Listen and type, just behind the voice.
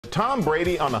Tom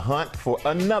Brady on the hunt for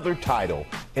another title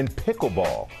in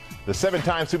pickleball. The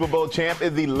 7-time Super Bowl champ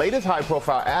is the latest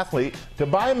high-profile athlete to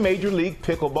buy a Major League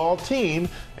Pickleball team.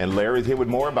 And Larry's here with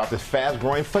more about this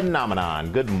fast-growing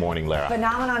phenomenon. Good morning, Lara.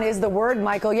 Phenomenon is the word,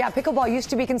 Michael. Yeah, pickleball used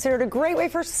to be considered a great way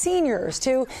for seniors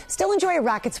to still enjoy a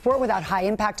racket sport without high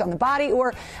impact on the body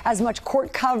or as much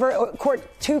court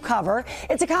to cover.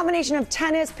 It's a combination of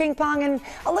tennis, ping pong, and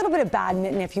a little bit of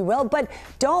badminton, if you will. But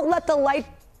don't let the light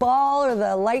ball or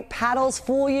the light paddles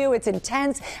fool you. It's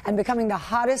intense and becoming the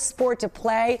hottest sport to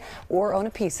play or own a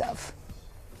piece of.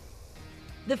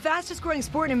 The fastest growing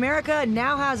sport in America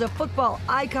now has a football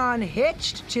icon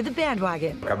hitched to the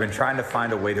bandwagon. I've been trying to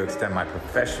find a way to extend my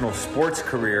professional sports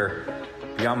career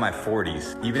beyond my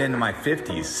 40s, even into my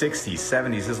 50s, 60s,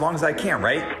 70s, as long as I can,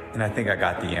 right? And I think I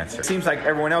got the answer. Seems like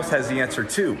everyone else has the answer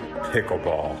too,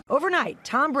 pickleball. Overnight,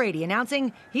 Tom Brady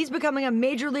announcing he's becoming a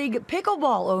Major League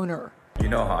Pickleball owner. You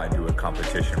know how I do a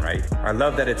competition, right? I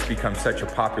love that it's become such a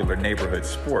popular neighborhood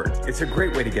sport. It's a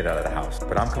great way to get out of the house,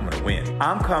 but I'm coming to win.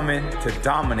 I'm coming to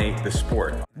dominate the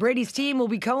sport. Brady's team will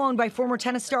be co-owned by former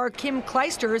tennis star Kim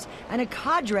Clijsters and a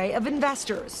cadre of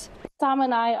investors. Tom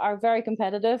and I are very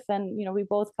competitive, and we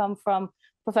both come from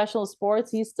professional sports.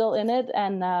 He's still in it,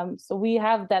 and so we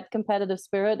have that competitive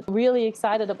spirit. Really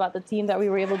excited about the team that we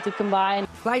were able to combine.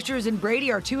 Clijsters and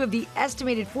Brady are two of the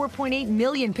estimated 4.8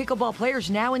 million pickleball players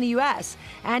now in the U.S.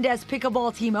 And as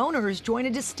pickleball team owners, join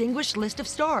a distinguished list of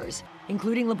stars,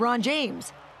 including LeBron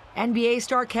James, NBA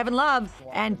star Kevin Love,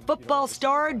 and football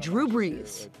star Drew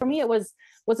Brees. For me, it was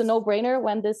a no-brainer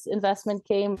when this investment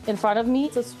came in front of me.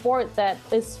 It's a sport that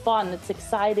is fun. It's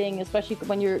exciting, especially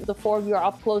when the four of you are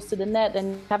up close to the net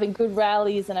and having good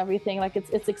rallies and everything. Like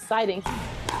it's exciting.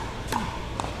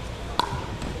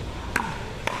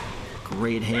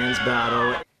 Great hands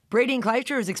battle. Brady and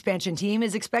Clijsters' expansion team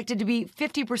is expected to be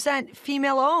 50%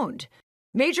 female-owned.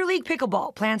 Major League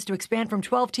Pickleball plans to expand from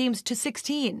 12 teams to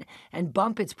 16 and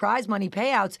bump its prize money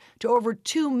payouts to over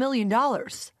 $2 million.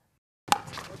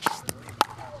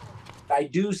 I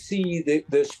do see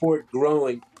the sport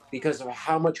growing because of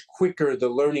how much quicker the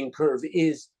learning curve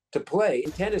is to play.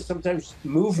 In tennis, sometimes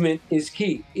movement is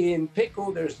key. In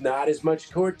pickle, there's not as much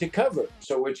court to cover,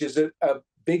 so which is a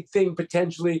big thing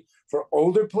potentially for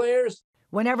older players.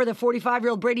 Whenever the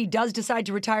 45-year-old Brady does decide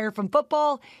to retire from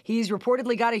football, he's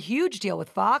reportedly got a huge deal with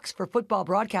Fox for football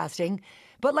broadcasting.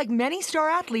 But like many star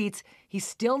athletes, he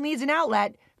still needs an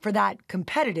outlet for that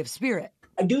competitive spirit.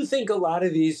 I do think a lot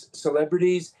of these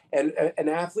celebrities and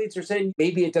athletes are saying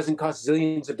maybe it doesn't cost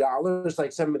zillions of dollars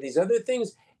like some of these other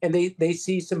things, and they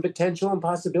see some potential and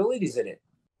possibilities in it.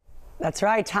 That's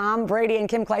right. Tom Brady and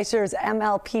Kim Clijsters'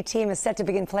 MLP team is set to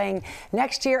begin playing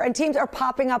next year, and teams are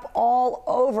popping up all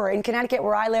over. In Connecticut,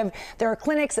 where I live, there are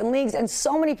clinics and leagues and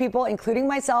so many people, including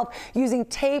myself, using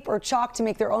tape or chalk to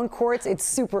make their own courts. It's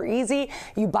super easy.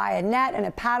 You buy a net and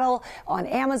a paddle on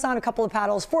Amazon, a couple of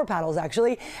paddles, 4 paddles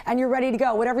actually, and you're ready to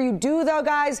go. Whatever you do, though,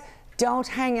 guys, don't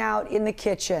hang out in the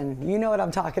kitchen. You know what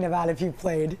I'm talking about if you've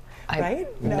played,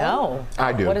 right? No.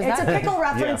 I do. What is It's that? a pickle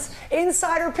reference. Yeah.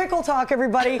 Insider pickle talk,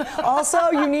 everybody. Also,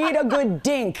 you need a good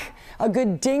dink. A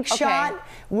good dink shot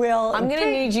will... I'm going to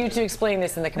need you to explain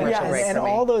this in the commercial break and for me.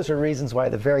 all those are reasons why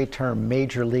the very term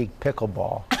Major League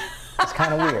Pickleball is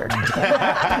kind of weird. It's growing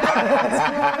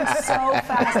so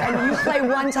fast. And you play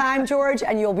one time, George,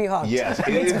 and you'll be hooked. Yes,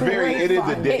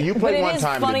 You play one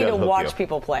time. But it is funny to watch you.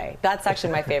 people play. That's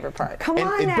actually my favorite part. Come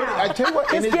on now. But I tell you what,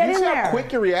 Just and get you in see there. how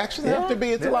quick your reactions have to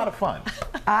be. It's a lot of fun.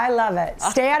 I love it.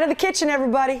 Stay out of the kitchen,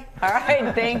 everybody. All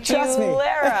right, thank you, Trust me.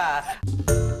 Lara.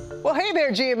 Well, hey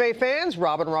there, GMA fans.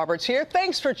 Robin Roberts here.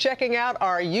 Thanks for checking out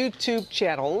our YouTube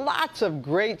channel. Lots of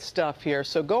great stuff here.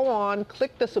 So go on,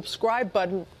 click the subscribe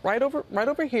button right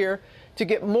over here to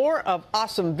get more of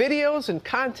awesome videos and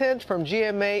content from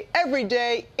GMA every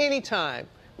day, anytime.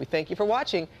 We thank you for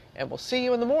watching, and we'll see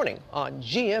you in the morning on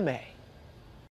GMA.